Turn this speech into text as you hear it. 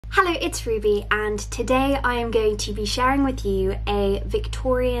Hello, it's Ruby, and today I am going to be sharing with you a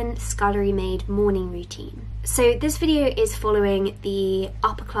Victorian Scullery Maid morning routine. So this video is following the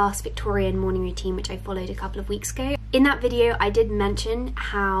upper class Victorian morning routine which I followed a couple of weeks ago. In that video I did mention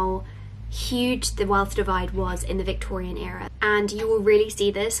how huge the wealth divide was in the Victorian era, and you will really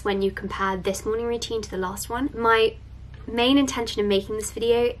see this when you compare this morning routine to the last one. My main intention in making this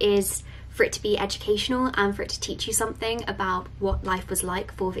video is for it to be educational and for it to teach you something about what life was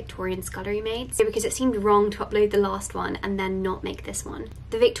like for Victorian scullery maids, because it seemed wrong to upload the last one and then not make this one.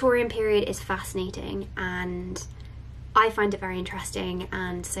 The Victorian period is fascinating and I find it very interesting,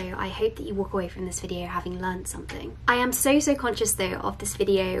 and so I hope that you walk away from this video having learned something. I am so conscious though of this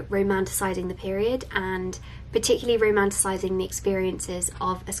video romanticising the period, and particularly romanticising the experiences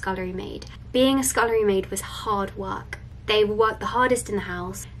of a scullery maid. Being a scullery maid was hard work. They would work the hardest in the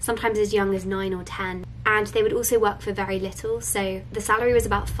house, sometimes as young as 9 or 10, and they would also work for very little, so the salary was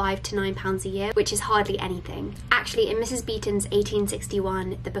about £5 to £9 a year, which is hardly anything. Actually, in Mrs. Beeton's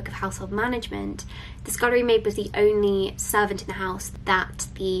 1861, the Book of Household Management, the scullery maid was the only servant in the house that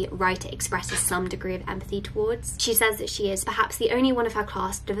the writer expresses some degree of empathy towards. She says that she is perhaps the only one of her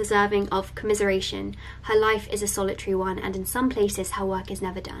class deserving of commiseration. Her life is a solitary one, and in some places her work is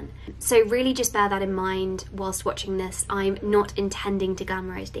never done. So really just bear that in mind whilst watching this. I'm not intending to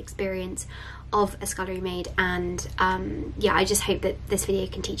glamorise the experience of a scullery maid, and yeah, I just hope that this video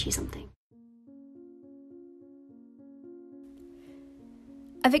can teach you something.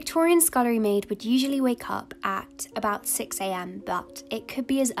 A Victorian scullery maid would usually wake up at about 6 AM, but it could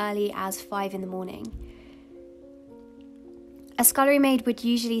be as early as 5 in the morning. A scullery maid would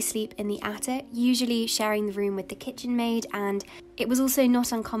usually sleep in the attic, usually sharing the room with the kitchen maid, and it was also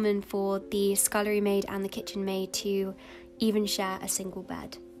not uncommon for the scullery maid and the kitchen maid to even share a single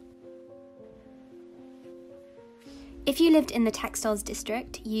bed. If you lived in the textiles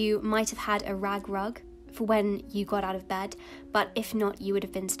district, you might have had a rag rug for when you got out of bed, but if not, you would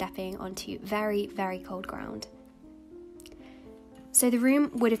have been stepping onto very cold ground. So the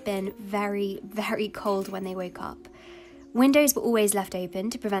room would have been very cold when they woke up. Windows were always left open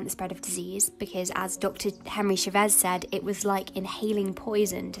to prevent the spread of disease, because as Dr. Henry Chavez said, it was like inhaling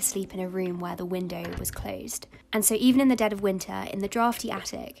poison to sleep in a room where the window was closed. And so even in the dead of winter, in the drafty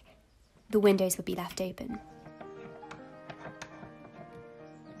attic, the windows would be left open.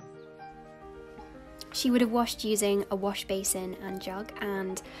 She would have washed using a wash basin and jug,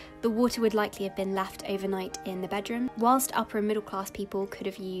 and the water would likely have been left overnight in the bedroom. Whilst upper and middle class people could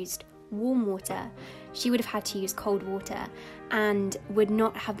have used warm water, she would have had to use cold water and would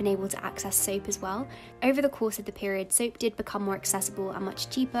not have been able to access soap as well. Over the course of the period, soap did become more accessible and much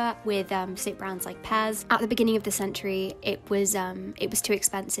cheaper, with soap brands like Pears. At the beginning of the century, it was too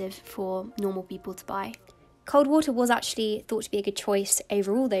expensive for normal people to buy. Cold water was actually thought to be a good choice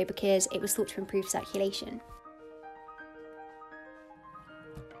overall though, because it was thought to improve circulation.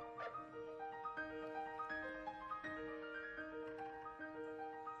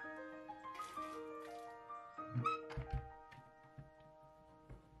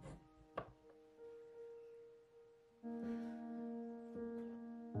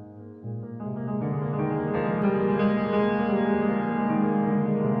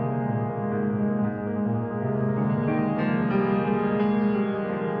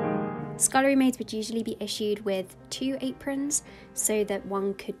 Scullery maids would usually be issued with 2 aprons so that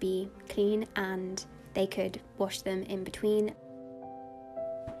one could be clean and they could wash them in between.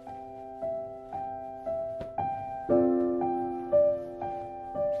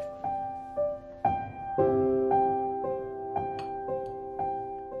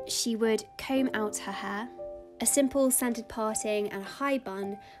 She would comb out her hair. A simple scented parting and a high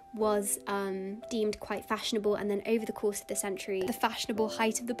bun was deemed quite fashionable, and then over the course of the century, the fashionable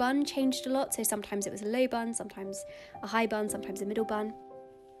height of the bun changed a lot, so sometimes it was a low bun, sometimes a high bun, sometimes a middle bun.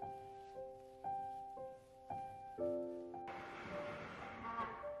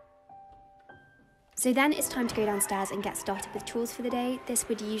 So then it's time to go downstairs and get started with chores for the day. This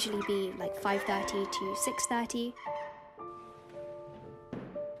would usually be like 5:30 to 6:30.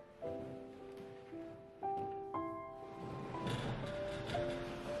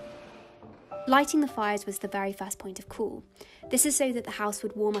 Lighting the fires was the very first point of call. This is so that the house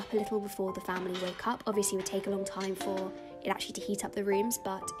would warm up a little before the family woke up. Obviously it would take a long time for it actually to heat up the rooms,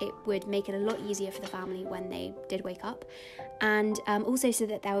 but it would make it a lot easier for the family when they did wake up. And also so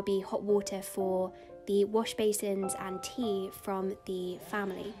that there would be hot water for the wash basins and tea from the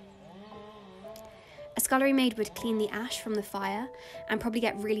family. A scullery maid would clean the ash from the fire and probably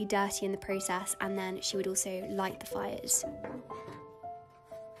get really dirty in the process, and then she would also light the fires.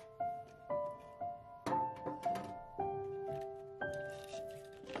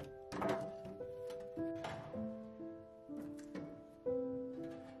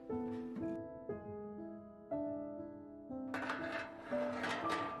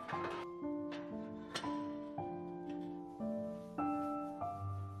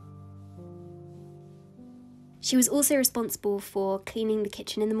 She was also responsible for cleaning the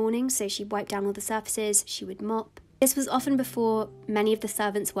kitchen in the morning, so she'd wipe down all the surfaces, she would mop. This was often before many of the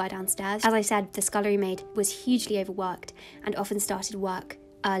servants were downstairs. As I said, the scullery maid was hugely overworked and often started work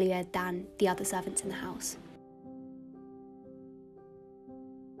earlier than the other servants in the house.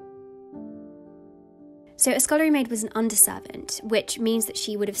 So a scullery maid was an underservant, which means that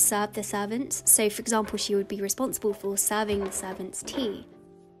she would have served the servants. So for example, she would be responsible for serving the servants tea.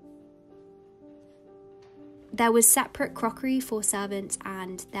 There was separate crockery for servants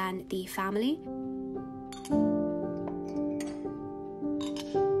and then the family.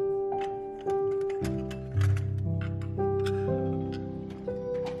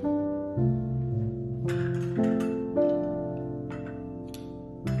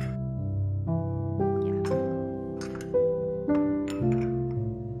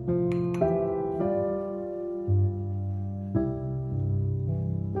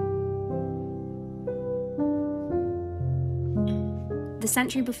 The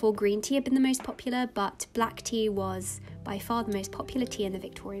century before, green tea had been the most popular, but black tea was by far the most popular tea in the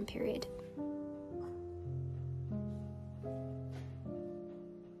Victorian period.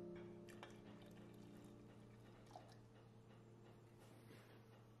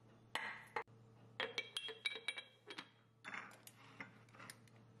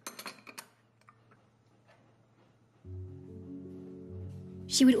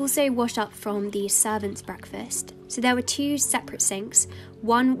 She would also wash up from the servants' breakfast. So there were two separate sinks.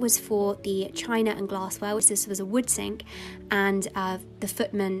 One was for the china and glassware, which this was a wood sink, and the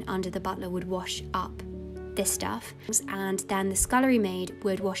footman under the butler would wash up this stuff. And then the scullery maid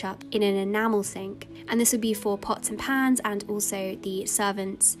would wash up in an enamel sink, and this would be for pots and pans and also the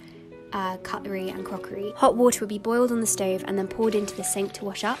servants' cutlery and crockery. Hot water would be boiled on the stove and then poured into the sink to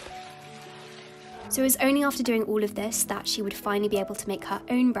wash up. So it was only after doing all of this that she would finally be able to make her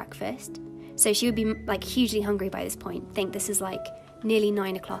own breakfast. So she would be like hugely hungry by this point. Think this is like nearly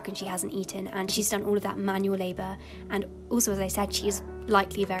 9 o'clock and she hasn't eaten, and she's done all of that manual labour, and also, as I said, she's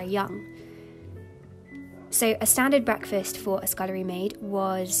likely very young. So a standard breakfast for a scullery maid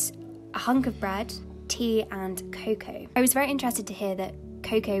was a hunk of bread, tea and cocoa. I was very interested to hear that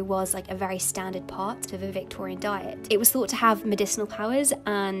cocoa was like a very standard part of a Victorian diet. It was thought to have medicinal powers,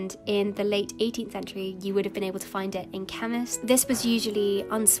 and in the late 18th century you would have been able to find it in chemists. This was usually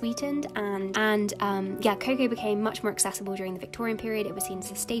unsweetened, and cocoa became much more accessible during the Victorian period. It was seen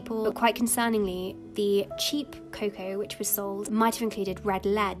as a staple, but quite concerningly, the cheap cocoa which was sold might have included red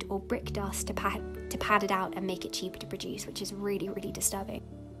lead or brick dust to pad it out and make it cheaper to produce, which is really, really disturbing.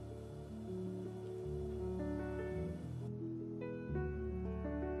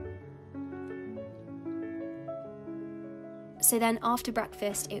 So then after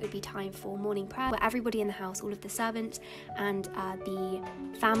breakfast, it would be time for morning prayer, where everybody in the house, all of the servants and the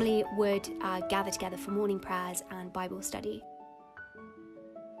family would gather together for morning prayers and Bible study.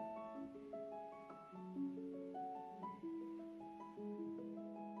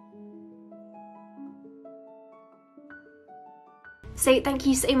 So thank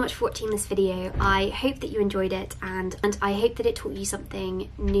you so much for watching this video. I hope that you enjoyed it, and I hope that it taught you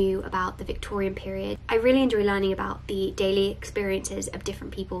something new about the Victorian period. I really enjoy learning about the daily experiences of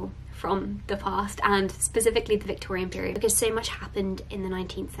different people from the past, and specifically the Victorian period, because so much happened in the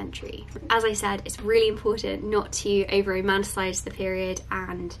 19th century. As I said, it's really important not to over-romanticise the period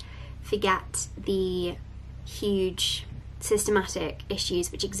and forget the huge systematic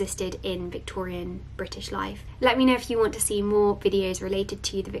issues which existed in Victorian British life. Let me know if you want to see more videos related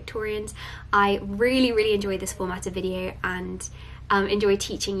to the Victorians. I really enjoy this format of video, and enjoy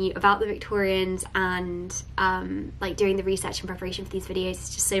teaching you about the Victorians, and like doing the research and preparation for these videos.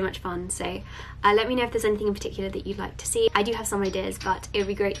 It's just so much fun. So let me know if there's anything in particular that you'd like to see. I do have some ideas, but it would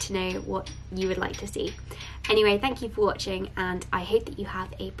be great to know what you would like to see. Anyway, thank you for watching, and I hope that you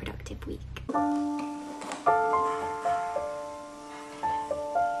have a productive week.